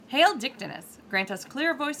Hail Dictinus, grant us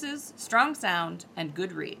clear voices, strong sound, and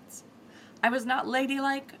good reeds. I was not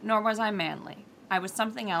ladylike, nor was I manly. I was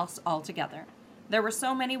something else altogether. There were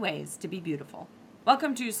so many ways to be beautiful.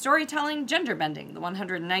 Welcome to Storytelling Gender Bending, the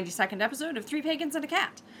 192nd episode of Three Pagans and a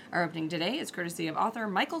Cat. Our opening today is courtesy of author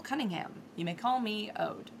Michael Cunningham. You may call me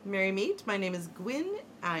Ode. Merry meet. My name is Gwyn.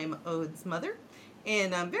 I'm Ode's mother,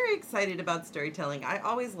 and I'm very excited about storytelling. I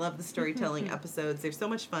always love the storytelling episodes. They're so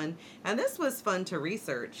much fun, and this was fun to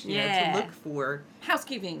research, to look for.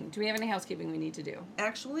 Housekeeping. Do we have any housekeeping we need to do?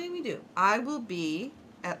 Actually, we do. I will be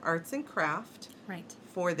at Arts and Craft. Right.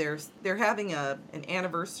 For they're having an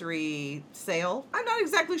anniversary sale. I'm not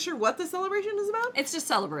exactly sure what the celebration is about. It's just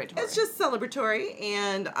celebratory. It's just celebratory,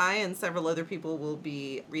 and I and several other people will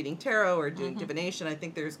be reading tarot or doing divination. I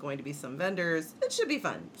think there's going to be some vendors. It should be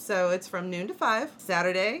fun. So it's from noon to 5,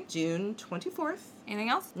 Saturday, June 24th. Anything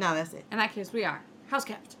else? No, that's it. In that case, we are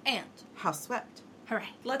house-kept and house-swept. Hooray.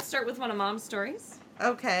 Let's start with one of Mom's stories.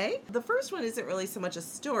 Okay. The first one isn't really so much a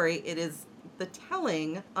story. It is the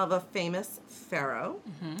telling of a famous pharaoh.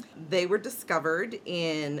 They were discovered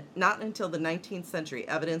not until the 19th century.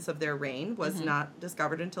 Evidence of their reign was not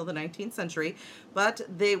discovered until the 19th century, but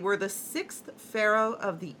they were the 6th pharaoh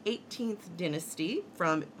of the 18th dynasty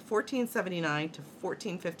from 1479 to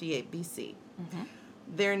 1458 BC.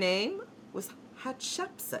 Their name was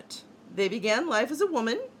Hatshepsut. They began life as a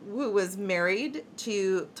woman who was married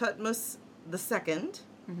to Thutmose II.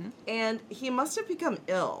 And he must have become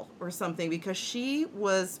ill or something because she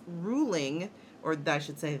was ruling, or I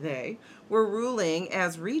should say they, were ruling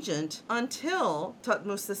as regent until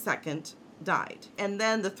Thutmose II died. And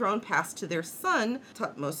then the throne passed to their son,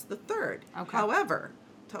 Thutmose III. Okay. However,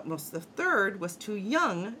 Thutmose III was too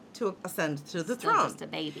young to ascend to the throne. Just a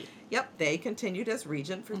baby. Yep, they continued as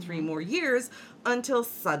regent for 3 more years until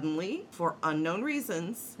suddenly, for unknown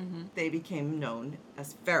reasons, they became known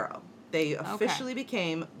as pharaoh. They officially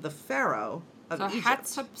became the pharaoh of Egypt.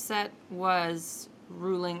 So Hatshepsut was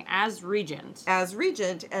ruling as regent. As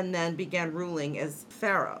regent, and then began ruling as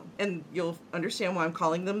pharaoh. And you'll understand why I'm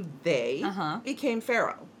calling them they. Became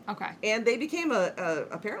pharaoh. Okay. And they became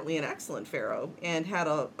apparently an excellent pharaoh and had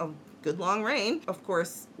a good long reign. Of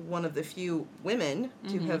course, one of the few women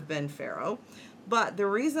to have been pharaoh. But the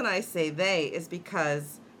reason I say they is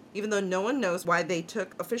because even though no one knows why they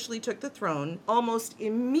officially took the throne, almost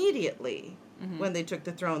immediately when they took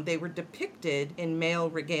the throne, they were depicted in male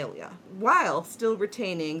regalia, while still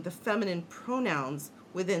retaining the feminine pronouns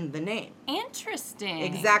within the name. Interesting.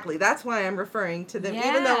 Exactly. That's why I'm referring to them,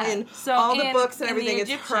 even though in all the books and everything,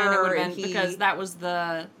 it's her and he. Because that was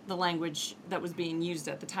the language that was being used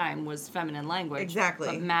at the time was feminine language. Exactly.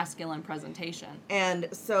 But masculine presentation. And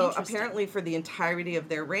so apparently for the entirety of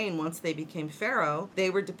their reign, once they became pharaoh,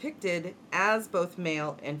 they were depicted as both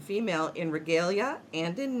male and female in regalia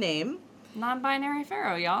and in name. Non-binary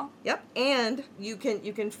pharaoh, y'all. Yep, and you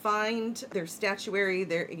can find their statuary.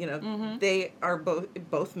 They are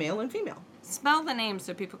both male and female. Spell the name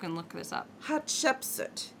so people can look this up.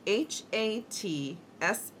 Hatshepsut, Hatshepsut,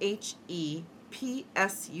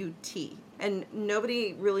 and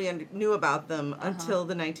nobody really knew about them until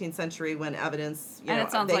the 19th century when evidence. And it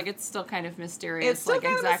sounds like it's still kind of mysterious. It's still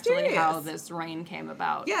kind exactly of mysterious. How this reign came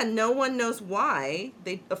about. Yeah, no one knows why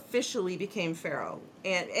they officially became pharaoh.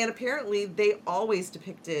 And apparently they always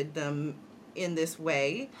depicted them in this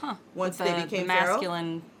way. Once they became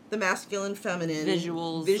pharaoh. The masculine, feminine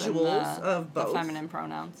visuals of both. The feminine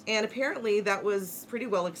pronouns. And apparently that was pretty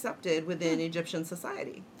well accepted within Egyptian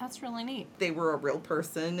society. That's really neat. They were a real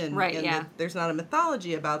person, and there's not a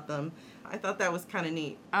mythology about them. I thought that was kind of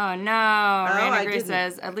neat. Oh, no. Raina Gray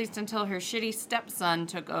says, at least until her shitty stepson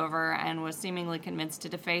took over and was seemingly convinced to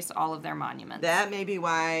deface all of their monuments. That may be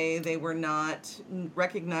why they were not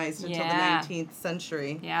recognized until the 19th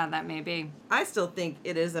century. Yeah, that may be. I still think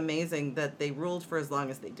it is amazing that they ruled for as long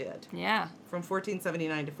as they did. Yeah. From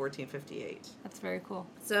 1479 to 1458. That's very cool.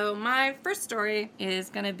 So my first story is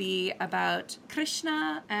going to be about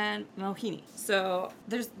Krishna and Mohini. So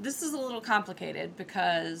this is a little complicated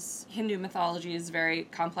because Hindu mythology is very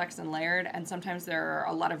complex and layered, and sometimes there are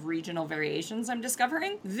a lot of regional variations I'm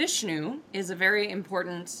discovering. Vishnu is a very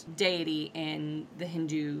important deity in the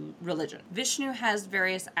Hindu religion. Vishnu has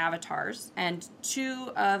various avatars, and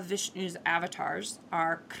 2 of Vishnu's avatars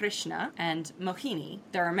are Krishna and Mohini.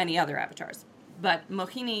 There are many other avatars, but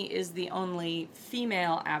Mohini is the only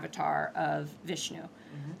female avatar of Vishnu.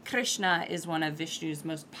 Krishna is one of Vishnu's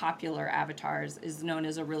most popular avatars, is known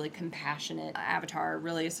as a really compassionate avatar,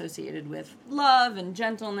 really associated with love and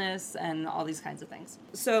gentleness and all these kinds of things.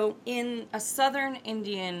 So in a southern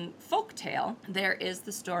Indian folk tale, there is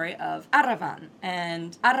the story of Aravan.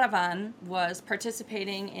 And Aravan was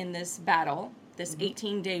participating in this battle, this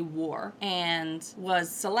 18-day war, and was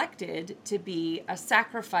selected to be a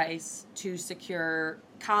sacrifice to secure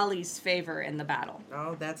Kali's favor in the battle.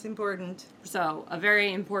 Oh, that's important. So a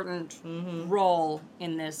very important role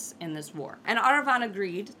in this war. And Aravan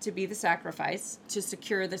agreed to be the sacrifice to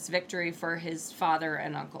secure this victory for his father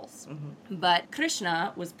and uncles. But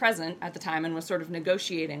Krishna was present at the time and was sort of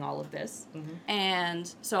negotiating all of this.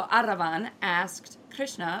 And so Aravan asked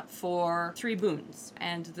Krishna for 3 boons.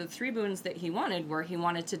 And the 3 boons that he wanted were he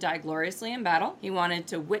wanted to die gloriously in battle, he wanted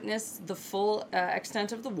to witness the full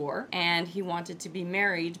extent of the war, and he wanted to be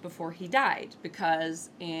married before he died, because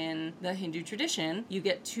in the Hindu tradition, you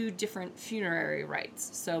get 2 different funerary rites.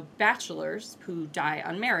 So bachelors who die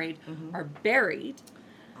unmarried are buried,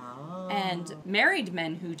 and married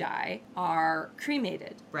men who die are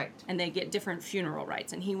cremated. Right. And they get different funeral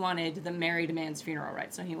rites. And he wanted the married man's funeral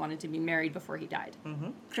rites, so he wanted to be married before he died.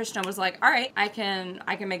 Krishna was like, all right, I can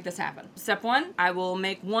make this happen. Step 1, I will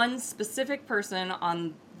make one specific person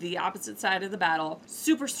on the opposite side of the battle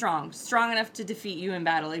super strong enough to defeat you in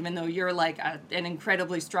battle, even though you're like an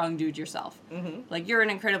incredibly strong dude yourself. Like, you're an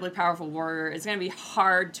incredibly powerful warrior. It's going to be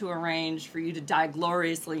hard to arrange for you to die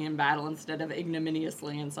gloriously in battle instead of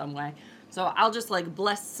ignominiously in some way. So I'll just like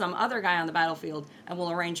bless some other guy on the battlefield, and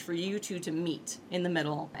we'll arrange for you 2 to meet in the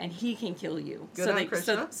middle, and he can kill you so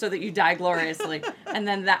that you die gloriously. And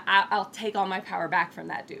then I'll take all my power back from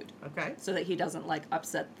that dude. Okay. So that he doesn't like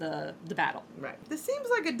upset the battle. Right. This seems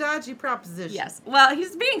like a dodgy proposition. Yes. Well,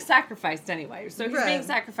 he's being sacrificed anyway, so he's being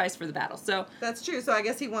sacrificed for the battle. So that's true. So I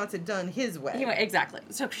guess he wants it done his way. Anyway, exactly.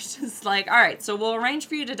 So Krishna's like, all right, so we'll arrange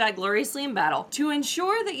for you to die gloriously in battle. To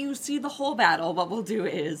ensure that you see the whole battle, what we'll do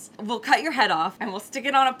is we'll cut your head off and we'll stick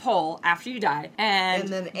it on a pole after you die, and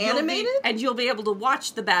then animate it, and you'll be able to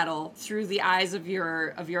watch the battle through the eyes of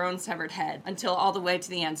your own severed head until all the way to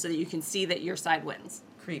the end, so that you can see that your side wins.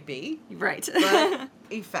 Creepy, right? But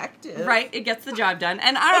effective, right? It gets the job done,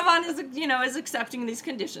 and Aravan is accepting these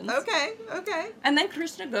conditions. Okay. And then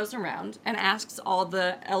Krishna goes around and asks all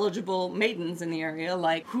the eligible maidens in the area,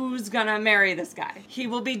 like, who's gonna marry this guy? He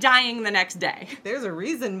will be dying the next day. There's a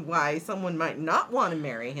reason why someone might not want to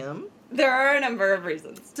marry him. There are a number of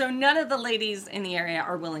reasons. So none of the ladies in the area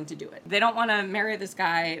are willing to do it. They don't want to marry this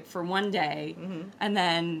guy for one day and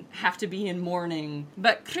then have to be in mourning.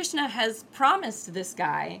 But Krishna has promised this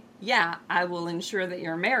guy, yeah, I will ensure that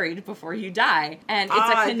you're married before you die. And it's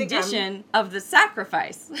a condition of the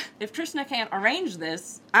sacrifice. If Krishna can't arrange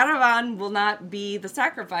this, Aravan will not be the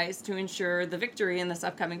sacrifice to ensure the victory in this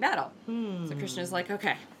upcoming battle. So Krishna's like,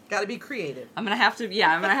 okay. Gotta be creative. I'm gonna have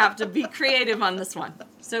to be creative on this one.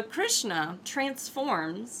 So Krishna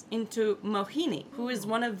transforms into Mohini, who is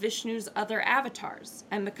one of Vishnu's other avatars,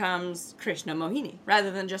 and becomes Krishna Mohini,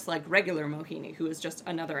 rather than just like regular Mohini, who is just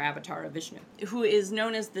another avatar of Vishnu, who is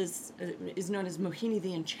known as Mohini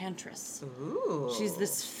the Enchantress. Ooh. She's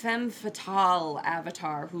this femme fatale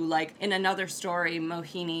avatar who, like, in another story,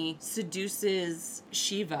 Mohini seduces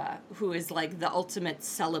Shiva, who is like the ultimate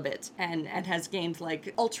celibate and has gained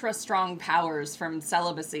like ultra strong powers from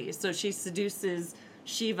celibacy. So she seduces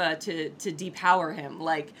Shiva to depower him.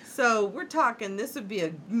 Like, so we're talking, this would be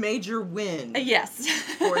a major win. Yes.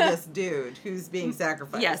 For this dude who's being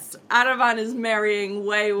sacrificed. Yes. Aravan is marrying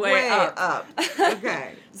way up.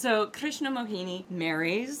 Okay. So Krishna Mohini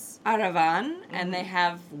marries Aravan, and they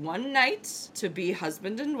have one night to be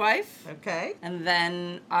husband and wife. Okay. And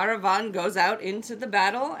then Aravan goes out into the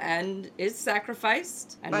battle and is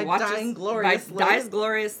sacrificed and dying gloriously. dies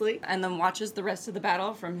gloriously, and then watches the rest of the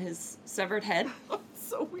battle from his severed head.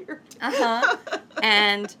 So weird.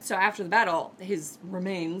 And so after the battle, his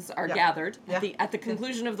remains are gathered at the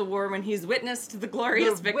conclusion of the war, when he's witnessed the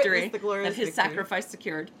glorious victory that his sacrifice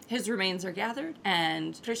secured. His remains are gathered,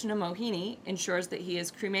 and Krishna Mohini ensures that he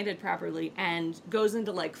is cremated properly and goes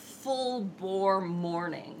into like full bore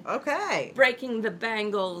mourning. Okay. Breaking the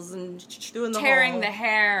bangles and tearing the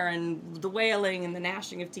hair and the wailing and the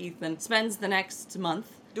gnashing of teeth, and spends the next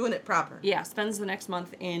month doing it proper. Yeah, spends the next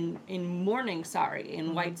month in mourning sari,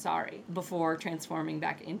 in white sari, before transforming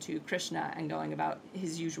back into Krishna and going about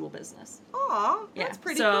his usual business. Aw, that's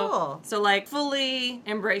pretty cool. So like fully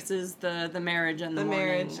embraces the marriage and the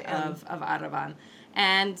mourning of Aravan.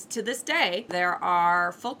 And to this day, there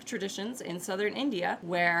are folk traditions in southern India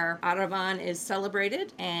where Aravan is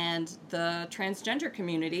celebrated, and the transgender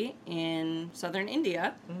community in southern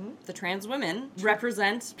India, the trans women,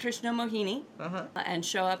 represent Krishna Mohini and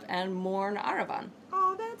show up and mourn Aravan.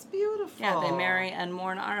 Oh, that's beautiful. Yeah, they marry and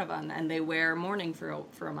mourn Aravan, and they wear mourning for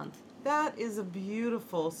a month. That is a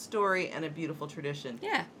beautiful story and a beautiful tradition.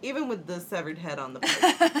 Yeah. Even with the severed head on the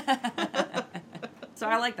plate. So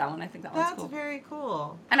I like that one. I think that one's That's cool. very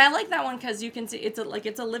cool. And I like that one because you can see it's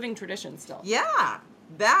a living tradition still. Yeah.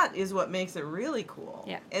 That is what makes it really cool.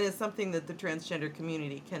 Yeah. And it's something that the transgender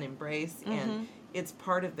community can embrace, and it's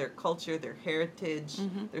part of their culture, their heritage,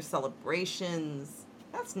 their celebrations.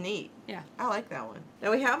 That's neat. Yeah. I like that one.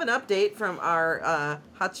 Now we have an update from our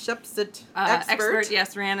Hatshepsut expert.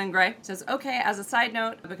 Yes, Rhiannon Gray says, okay, as a side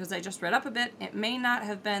note, because I just read up a bit, it may not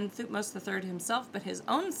have been Thutmose III himself, but his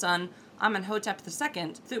own son, Amenhotep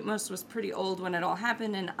II. Thutmose was pretty old when it all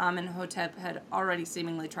happened, and Amenhotep had already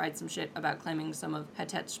seemingly tried some shit about claiming some of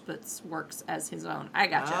Hatshepsut's works as his own. I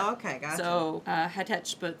gotcha. Okay, gotcha. So,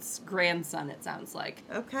 Hatshepsut's grandson, it sounds like.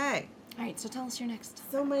 Okay. All right, so tell us your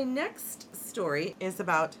next. So my next story is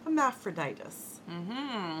about Hermaphroditus,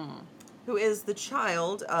 who is the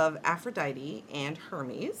child of Aphrodite and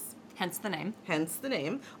Hermes, Hence the name. hence the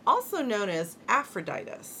name, also known as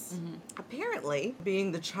Aphroditus. Apparently,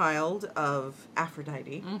 being the child of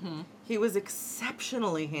Aphrodite, he was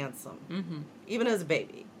exceptionally handsome, even as a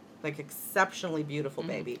baby. Like, exceptionally beautiful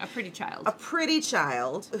baby. A pretty child. A pretty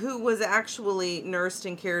child who was actually nursed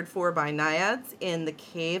and cared for by naiads in the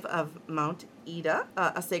cave of Mount Ida,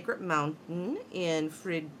 a sacred mountain in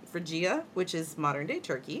Phrygia, which is modern-day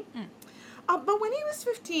Turkey. But when he was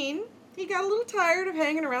 15, he got a little tired of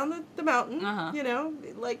hanging around the mountain, you know,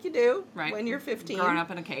 like you do when you're 15. Growing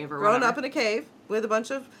up in a cave or Growing whatever. up in a cave with a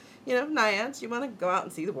bunch of, you know, naiads. You want to go out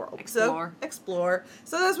and see the world. Explore. So, explore.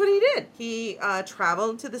 So that's what he did. He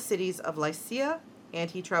traveled to the cities of Lycia, and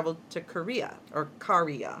he traveled to Caria.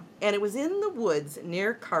 And it was in the woods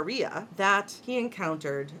near Caria that he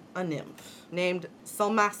encountered a nymph named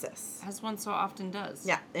Salmacis. As one so often does.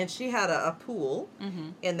 Yeah, and she had a pool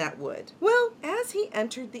in that wood. Well, as he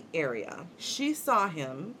entered the area, she saw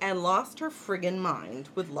him and lost her friggin' mind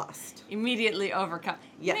with lust. Immediately overcome.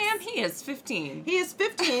 Yes. Ma'am, he is 15. He is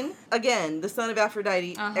 15, again, the son of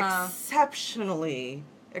Aphrodite,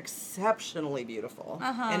 exceptionally beautiful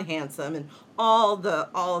and handsome, and all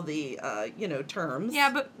the you know, terms.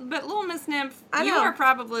 Yeah, but little Miss Nymph, I you know. are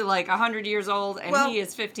probably like 100 years old, and Well, he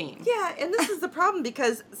is 15. Yeah, and this is the problem,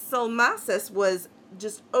 because Salmacis was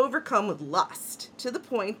just overcome with lust to the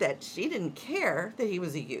point that she didn't care that he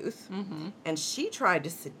was a youth, and she tried to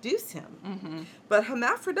seduce him. But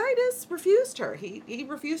Hermaphroditus refused her. He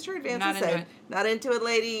refused her advance and said, "Not into it,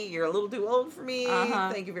 lady. You're a little too old for me.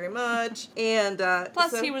 Thank you very much." And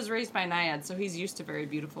Plus, he was raised by naiads, so he's used to very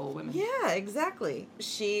beautiful women. Yeah, exactly.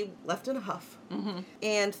 She left in a huff.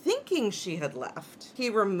 And thinking she had left, he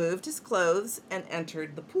removed his clothes and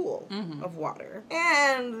entered the pool of water.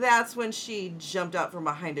 And that's when she jumped out from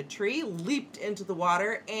behind a tree, leaped into the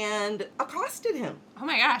water, and accosted him. Oh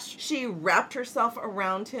my gosh. She wrapped herself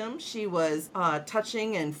around him. She was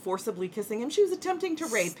touching and forcibly kissing him. She was attempting to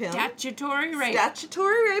rape him. Statutory rape.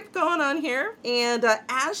 Statutory rape going on here. And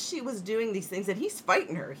as she was doing these things, and he's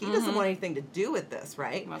fighting her. He doesn't want anything to do with this,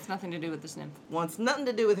 right? Well, it's nothing to do with this nymph. Wants nothing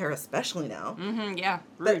to do with her, especially now. Yeah.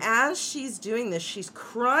 But Rude. as she's doing this, she's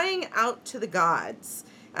crying out to the gods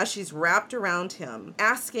as she's wrapped around him,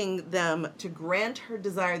 asking them to grant her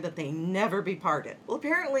desire that they never be parted. Well,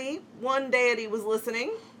 apparently, one deity was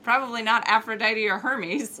listening. Probably not Aphrodite or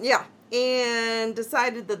Hermes. Yeah. And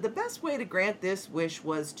decided that the best way to grant this wish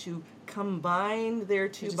was to combine their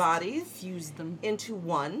two bodies, fuse them into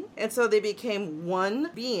one. And so they became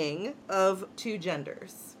one being of two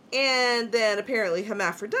genders. And then apparently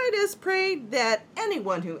Hermaphroditus prayed that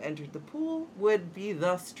anyone who entered the pool would be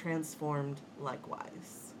thus transformed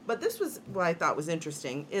likewise. But this was what I thought was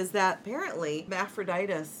interesting, is that apparently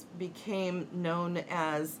Hermaphroditus became known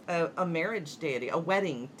as a marriage deity, a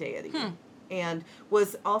wedding deity, and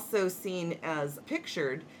was also seen as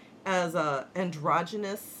pictured as a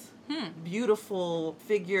androgynous, beautiful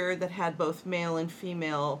figure that had both male and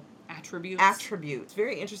female attributes.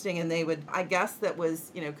 Very interesting. And they would, I guess that was,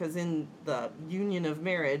 you know, because in the union of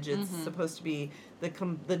marriage, it's supposed to be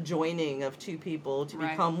the joining of two people to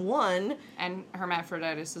become one. And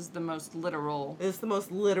Hermaphroditus is the most literal. It's the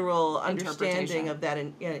most literal understanding of that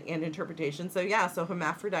and interpretation. So yeah, so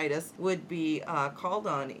Hermaphroditus would be called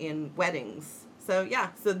on in weddings. So yeah,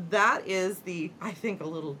 so that is the, I think, a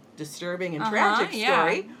little disturbing and tragic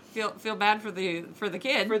story feel bad for the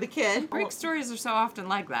kid. For the kid. Greek stories are so often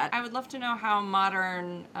like that. I would love to know how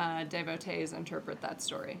modern devotees interpret that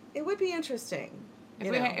story. It would be interesting.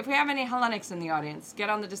 If we have any Hellenics in the audience, get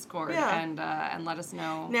on the Discord Yeah. and let us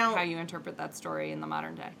know Now- how you interpret that story in the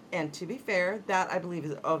modern day. And to be fair, that I believe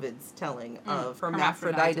is Ovid's telling of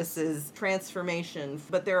Hermaphroditus. Hermaphroditus's transformation.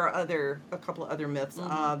 But there are a couple of other myths.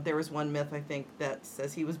 There was one myth, I think, that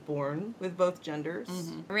says he was born with both genders.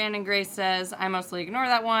 Rhiannon Grace says, I mostly ignore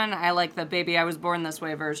that one. I like the baby I was born this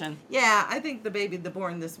way version. Yeah, I think the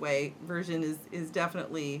born this way version is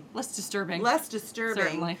definitely Less disturbing. less disturbing.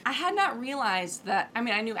 Certainly. I had not realized that, I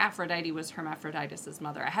mean, I knew Aphrodite was Hermaphroditus'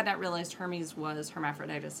 mother. I had not realized Hermes was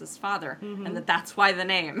Hermaphroditus' father, and that's why the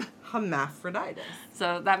name. Hermaphroditus.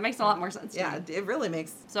 So that makes a lot more sense to Yeah, me. it really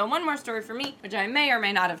makes. So one more story for me, which I may or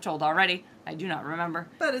may not have told already. I do not remember.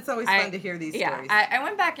 But it's always fun to hear these stories. I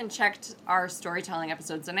went back and checked our storytelling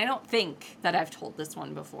episodes, and I don't think that I've told this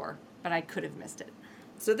one before, but I could have missed it.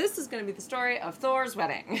 So this is going to be the story of Thor's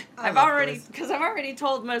wedding. I've already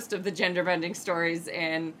told most of the gender-bending stories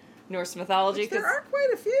in Norse mythology. There are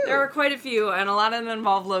quite a few. There are quite a few, and a lot of them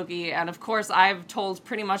involve Loki, and of course I've told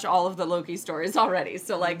pretty much all of the Loki stories already.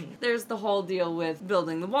 So, there's the whole deal with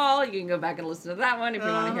building the wall. You can go back and listen to that one if you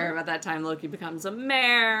want to hear about that time Loki becomes a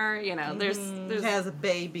mayor. You know, there's has a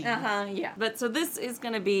baby. yeah. But so this is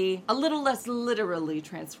going to be a little less literally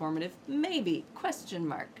transformative, maybe, ?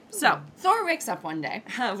 So, Thor wakes up one day.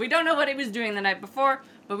 We don't know what he was doing the night before,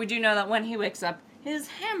 but we do know that when he wakes up, his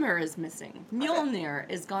hammer is missing. Mjolnir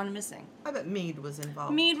is gone missing. I bet Mead was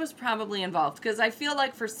involved. Mead was probably involved, because I feel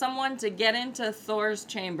like for someone to get into Thor's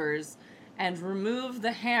chambers and remove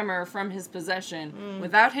the hammer from his possession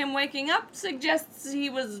without him waking up suggests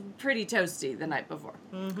he was pretty toasty the night before.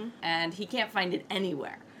 And he can't find it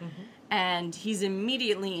anywhere. And he's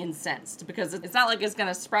immediately incensed, because it's not like it's going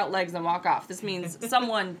to sprout legs and walk off. This means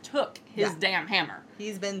someone took his damn hammer.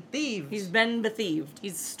 He's been thieved. He's been bethieved.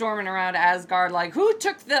 He's storming around Asgard like, who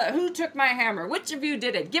took my hammer? Which of you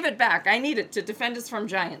did it? Give it back. I need it to defend us from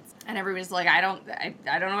giants. And everybody's like, I don't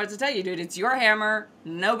know what to tell you, dude. It's your hammer.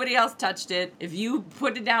 Nobody else touched it. If you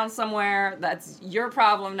put it down somewhere, that's your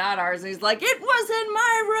problem, not ours. And he's like, it was in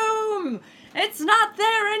my room. It's not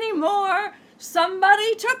there anymore.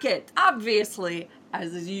 Somebody took it. Obviously,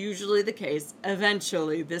 as is usually the case,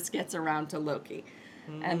 eventually this gets around to Loki.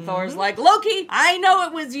 And Thor's like, Loki, I know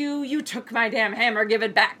it was you. You took my damn hammer. Give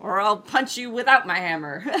it back, or I'll punch you without my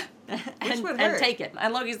hammer. and take it.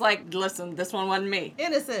 And Loki's like, listen, this one wasn't me.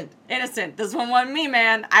 Innocent. This one wasn't me,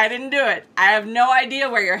 man. I didn't do it. I have no idea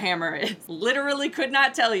where your hammer is. Literally could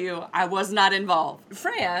not tell you. I was not involved.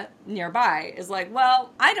 Freya, nearby, is like,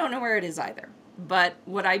 well, I don't know where it is either. But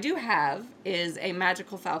what I do have is a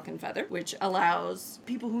magical falcon feather, which allows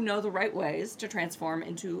people who know the right ways to transform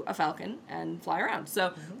into a falcon and fly around.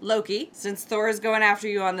 So, Loki, since Thor is going after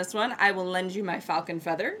you on this one, I will lend you my falcon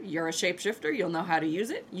feather. You're a shapeshifter. You'll know how to use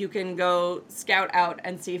it. You can go scout out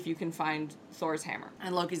and see if you can find Thor's hammer.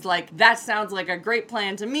 And Loki's like, that sounds like a great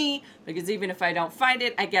plan to me, because even if I don't find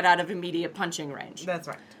it, I get out of immediate punching range. That's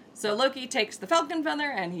right. So Loki takes the falcon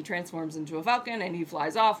feather and he transforms into a falcon and he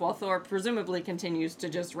flies off while Thor presumably continues to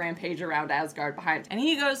just rampage around Asgard behind him. And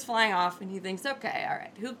he goes flying off and he thinks, okay, all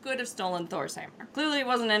right, who could have stolen Thor's hammer? Clearly it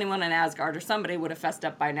wasn't anyone in Asgard, or somebody would have fessed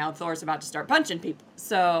up by now. Thor's about to start punching people.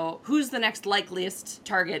 So who's the next likeliest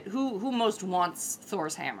target? Who most wants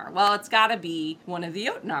Thor's hammer? Well, it's gotta be one of the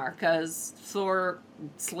Jotnar, because Thor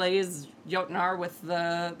slays Jotnar with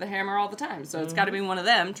the hammer all the time. So it's got to be one of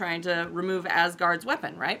them trying to remove Asgard's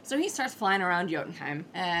weapon, right? So he starts flying around Jotunheim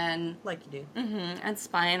and Like you do. and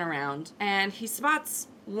spying around, and he spots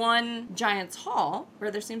one giant's hall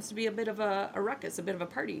where there seems to be a bit of a ruckus, a bit of a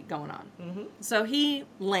party going on. So he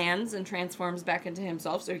lands and transforms back into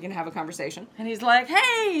himself so he can have a conversation. And he's like,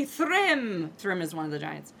 hey, Thrym! Thrym is one of the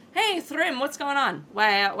giants. Hey, Thrym, what's going on?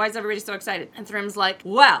 Why is everybody so excited? And Thrym's like,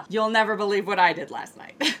 well, you'll never believe what I did last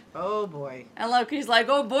night. Oh, boy. And Loki's like,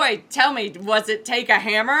 oh boy, tell me, was it take a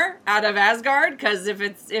hammer out of Asgard? Because if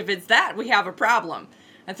it's that, we have a problem.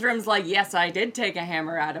 And Thrym's like, yes, I did take a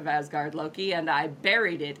hammer out of Asgard, Loki, and I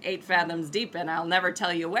buried it 8 fathoms deep, and I'll never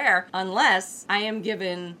tell you where, unless I am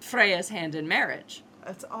given Freya's hand in marriage.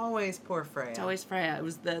 It's always poor Freya. It's always Freya.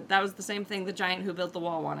 That was the same thing the giant who built the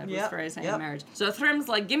wall wanted, was Freya's hand in marriage. So Thrym's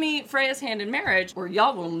like, give me Freya's hand in marriage, or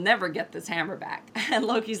y'all will never get this hammer back. And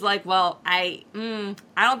Loki's like, well, I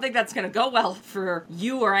don't think that's gonna go well for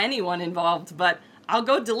you or anyone involved, but I'll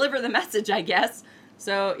go deliver the message, I guess.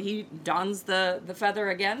 So he dons the feather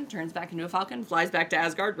again, turns back into a falcon, flies back to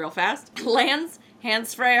Asgard real fast, lands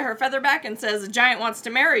hands Freya her feather back and says, a giant wants to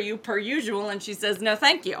marry you per usual, and she says, no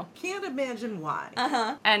thank you. Can't imagine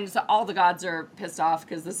why. And so all the gods are pissed off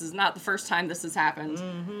because this is not the first time this has happened.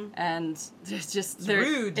 And it's just... It's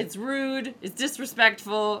rude. It's rude. It's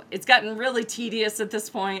disrespectful. It's gotten really tedious at this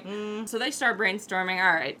point. So they start brainstorming,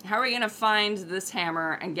 all right, how are we going to find this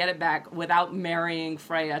hammer and get it back without marrying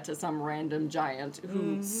Freya to some random giant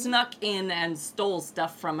who snuck in and stole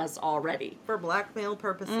stuff from us already? For blackmail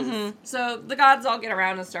purposes. So the gods all get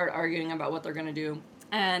around and start arguing about what they're going to do.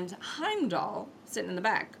 And Heimdall, sitting in the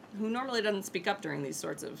back, who normally doesn't speak up during these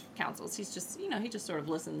sorts of councils. He's just, he just sort of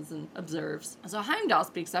listens and observes. So Heimdall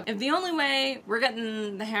speaks up. If the only way we're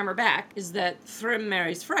getting the hammer back is that Thrym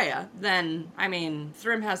marries Freya, then,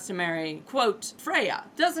 Thrym has to marry, quote, Freya.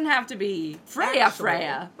 Doesn't have to be Freya.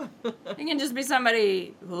 It can just be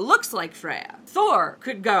somebody who looks like Freya. Thor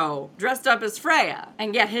could go dressed up as Freya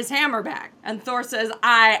and get his hammer back. And Thor says,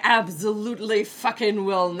 I absolutely fucking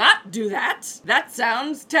will not do that. That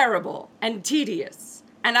sounds terrible and tedious.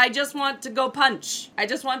 And I just want to go punch. I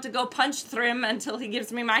just want to go punch Thrym until he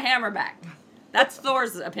gives me my hammer back. That's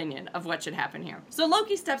Thor's opinion of what should happen here. So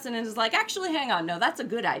Loki steps in and is like, actually, hang on. No, that's a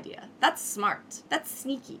good idea. That's smart. That's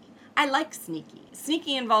sneaky. I like sneaky.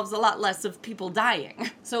 Sneaky involves a lot less of people dying.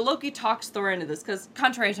 So Loki talks Thor into this because,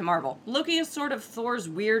 contrary to Marvel, Loki is sort of Thor's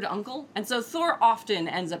weird uncle. And so Thor often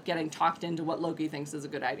ends up getting talked into what Loki thinks is a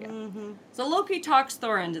good idea. So Loki talks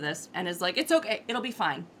Thor into this and is like, it's okay. It'll be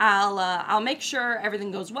fine. I'll make sure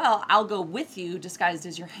everything goes well. I'll go with you disguised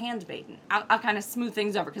as your handmaiden. I'll kind of smooth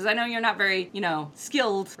things over because I know you're not very,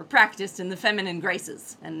 skilled or practiced in the feminine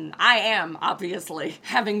graces. And I am, obviously,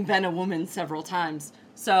 having been a woman several times.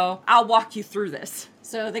 So I'll walk you through this.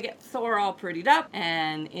 So they get Thor all prettied up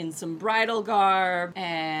and in some bridal garb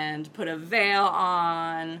and put a veil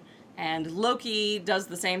on. And Loki does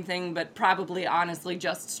the same thing, but probably honestly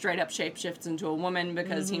just straight up shapeshifts into a woman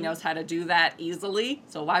because he knows how to do that easily.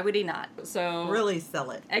 So why would he not? So really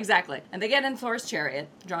sell it. Exactly. And they get in Thor's chariot,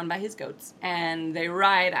 drawn by his goats, and they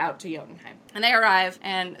ride out to Jotunheim. And they arrive,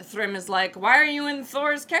 and Thrym is like, why are you in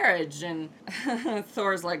Thor's carriage? And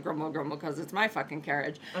Thor's like, grumble, grumble, because it's my fucking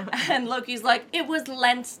carriage. And Loki's like, it was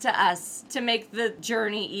lent to us to make the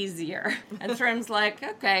journey easier. And Thrym's like,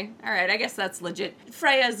 okay, all right, I guess that's legit.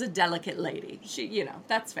 Freya's a delicate lady. She,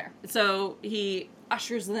 that's fair. So he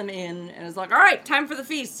ushers them in and is like, all right, time for the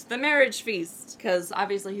feast, the marriage feast, because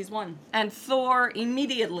obviously he's won. And Thor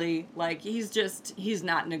immediately, he's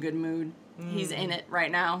not in a good mood. He's in it right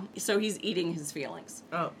now. So he's eating his feelings.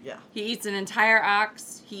 Oh, yeah. He eats an entire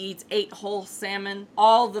ox. He eats 8 whole salmon,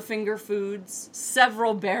 all the finger foods,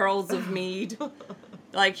 several barrels of mead.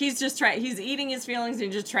 He's eating his feelings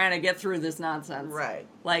and just trying to get through this nonsense. Right.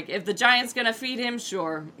 If the giant's gonna feed him,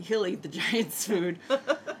 sure, he'll eat the giant's food.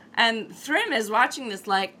 And Thrym is watching this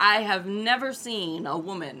I have never seen a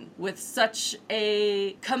woman with such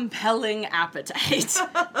a compelling appetite.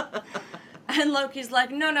 And Loki's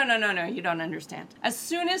like, no, you don't understand. As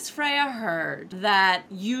soon as Freya heard that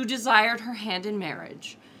you desired her hand in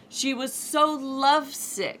marriage, she was so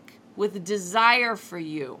lovesick with desire for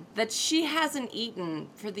you that she hasn't eaten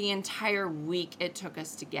for the entire week it took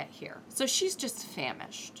us to get here. So she's just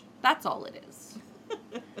famished. That's all it is.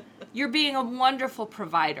 You're being a wonderful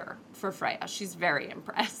provider for Freya. She's very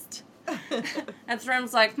impressed. And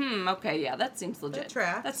Thrym's like, okay, yeah, that seems legit. That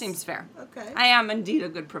tracks. That seems fair. Okay. I am indeed a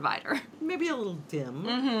good provider. Maybe a little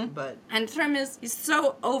dim, but... And Thrym is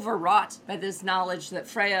so overwrought by this knowledge that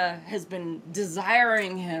Freya has been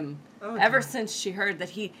desiring him ever since she heard that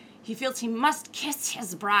he feels he must kiss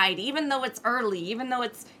his bride, even though it's early, even though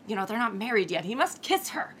it's, they're not married yet. He must kiss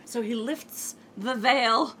her. So he lifts the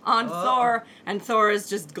veil on Thor, and Thor is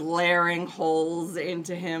just glaring holes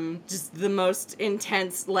into him. Just the most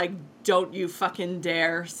intense, don't you fucking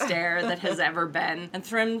dare stare that has ever been. And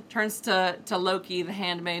Thrym turns to Loki, the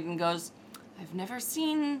handmaid, and goes, I've never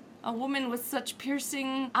seen a woman with such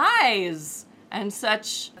piercing eyes and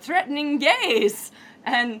such threatening gaze.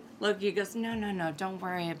 And Loki goes, no, don't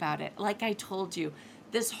worry about it. Like I told you,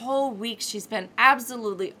 this whole week she's been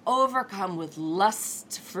absolutely overcome with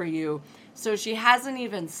lust for you. So she hasn't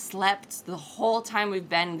even slept the whole time we've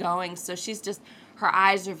been going. So her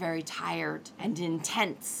eyes are very tired and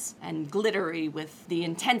intense and glittery with the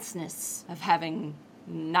intenseness of having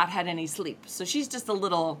not had any sleep. So she's just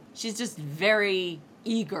very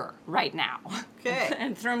eager right now. Okay.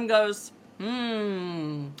 And Thrym goes,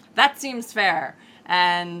 that seems fair.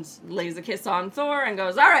 and lays a kiss on Thor and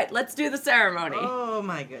goes, all right, let's do the ceremony. Oh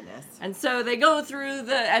my goodness. And so they go through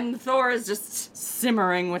and Thor is just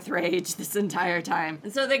simmering with rage this entire time.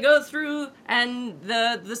 And so they go through and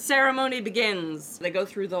the ceremony begins. They go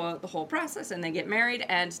through the whole process and they get married,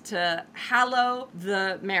 and to hallow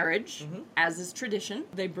the marriage, as is tradition,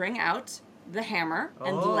 they bring out the hammer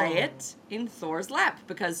and lay it in Thor's lap,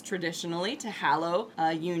 because traditionally to hallow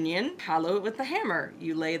a union, hallow it with the hammer.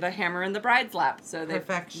 You lay the hammer in the bride's lap. So they,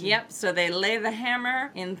 perfection. Yep, so they lay the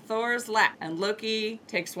hammer in Thor's lap, and Loki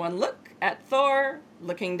takes one look at Thor,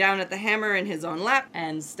 looking down at the hammer in his own lap,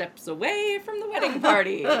 and steps away from the wedding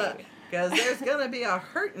party. Because there's gonna be a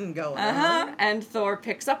hurtin' going on. And Thor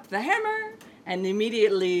picks up the hammer and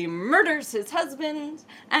immediately murders his husband,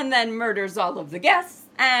 and then murders all of the guests.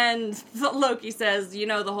 And Loki says, you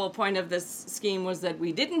know, the whole point of this scheme was that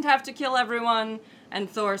we didn't have to kill everyone. And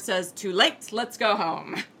Thor says, too late, let's go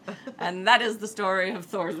home. And that is the story of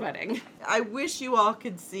Thor's wedding. I wish you all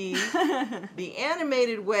could see the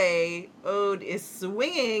animated way Ode is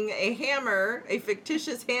swinging a hammer, a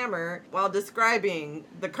fictitious hammer, while describing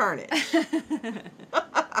the carnage.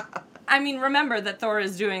 I mean, remember that Thor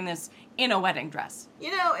is doing this in a wedding dress.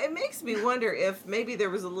 You know, it makes me wonder if maybe there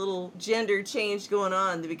was a little gender change going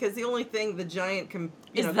on, because the only thing the giant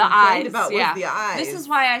complained about was the eyes. This is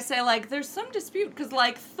why I say, like, there's some dispute, because,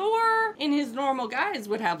 like, Thor in his normal guise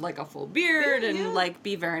would have, like, a full beard and, like,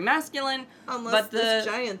 be very masculine. Unless this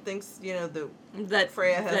giant thinks, you know, that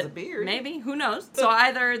Freya has a beard. Maybe, who knows? So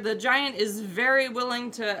either the giant is very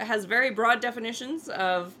willing has very broad definitions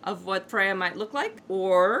of what Freya might look like,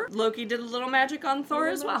 or Loki did a little magic on Thor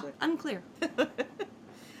as well. Unclear.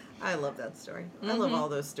 I love that story. I love all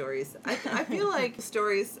those stories. I feel like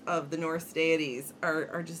stories of the Norse deities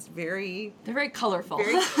are just very... They're very colorful.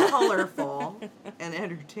 Very colorful and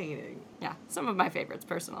entertaining. Yeah, some of my favorites,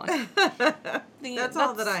 personally. That's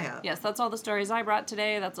all that I have. Yes, that's all the stories I brought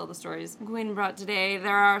today. That's all the stories Gwyn brought today.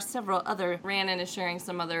 There are several other... Rhiannon is sharing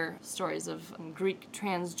some other stories of Greek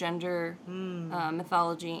transgender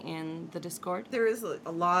mythology in the Discord. There is a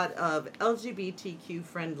lot of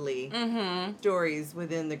LGBTQ-friendly stories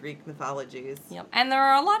within the Greek mythologies. Yep. And there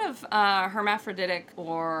are a lot of hermaphroditic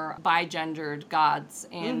or bigendered gods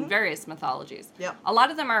in various mythologies. Yep. A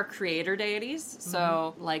lot of them are creator deities.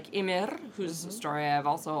 So, like Ymir, whose story I've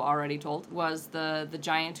also already told, was the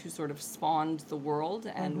giant who sort of spawned the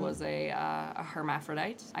world and was a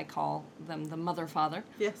hermaphrodite. I call them the mother-father.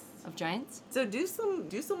 Yes. Of giants. So do some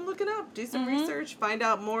looking up, do some research, find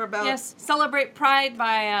out more about... Yes, celebrate Pride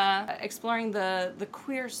by exploring the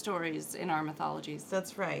queer stories in our mythologies.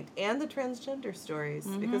 That's right. And the transgender stories,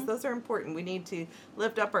 because those are important. We need to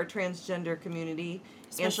lift up our transgender community.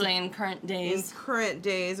 Especially in current days. In current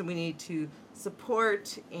days, and we need to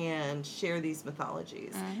support and share these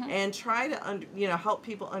mythologies. And try to help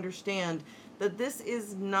people understand that this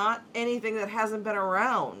is not anything that hasn't been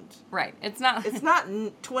around. Right. It's not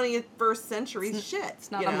 21st century shit.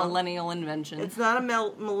 It's not a millennial invention. It's not a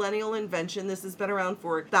millennial invention. This has been around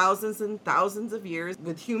for thousands and thousands of years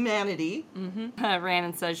with humanity.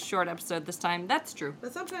 Rhiannon says, short episode this time. That's true.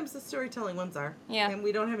 But sometimes the storytelling ones are. Yeah. And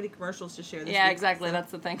we don't have any commercials to share this Yeah, week, exactly. so.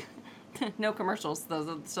 That's the thing. No commercials,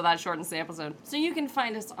 so that shortens the episode. So you can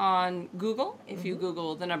find us on Google if you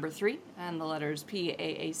Google the number 3 and the letters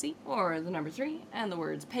PAAC, or the number 3 and the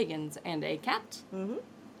words pagans and a cat.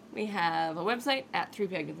 We have a website at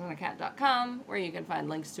 3pagansandacat.com where you can find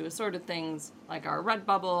links to assorted things like our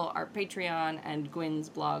Redbubble, our Patreon, and Gwyn's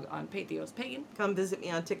blog on Patheos Pagan. Come visit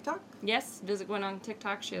me on TikTok. Yes, visit Gwyn on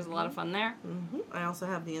TikTok. She has a lot of fun there. I also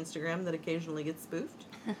have the Instagram that occasionally gets spoofed.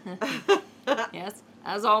 Yes.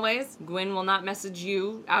 As always, Gwyn will not message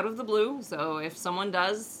you out of the blue, so if someone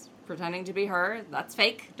does, pretending to be her, that's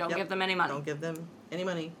fake. Don't give them any money. Don't give them any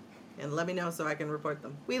money. And let me know so I can report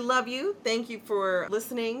them. We love you. Thank you for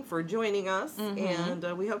listening, for joining us. And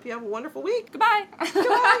we hope you have a wonderful week. Goodbye.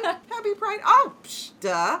 Goodbye. Happy Pride. Oh,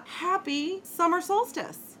 happy summer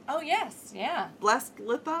solstice. Oh, yes. Yeah. Blessed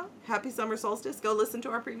Litha. Happy summer solstice. Go listen to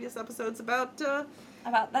our previous episodes about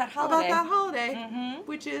that holiday.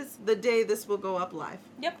 Which is the day this will go up live.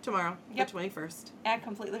 Yep. Tomorrow, the 21st. I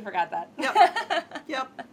completely forgot that. Yep.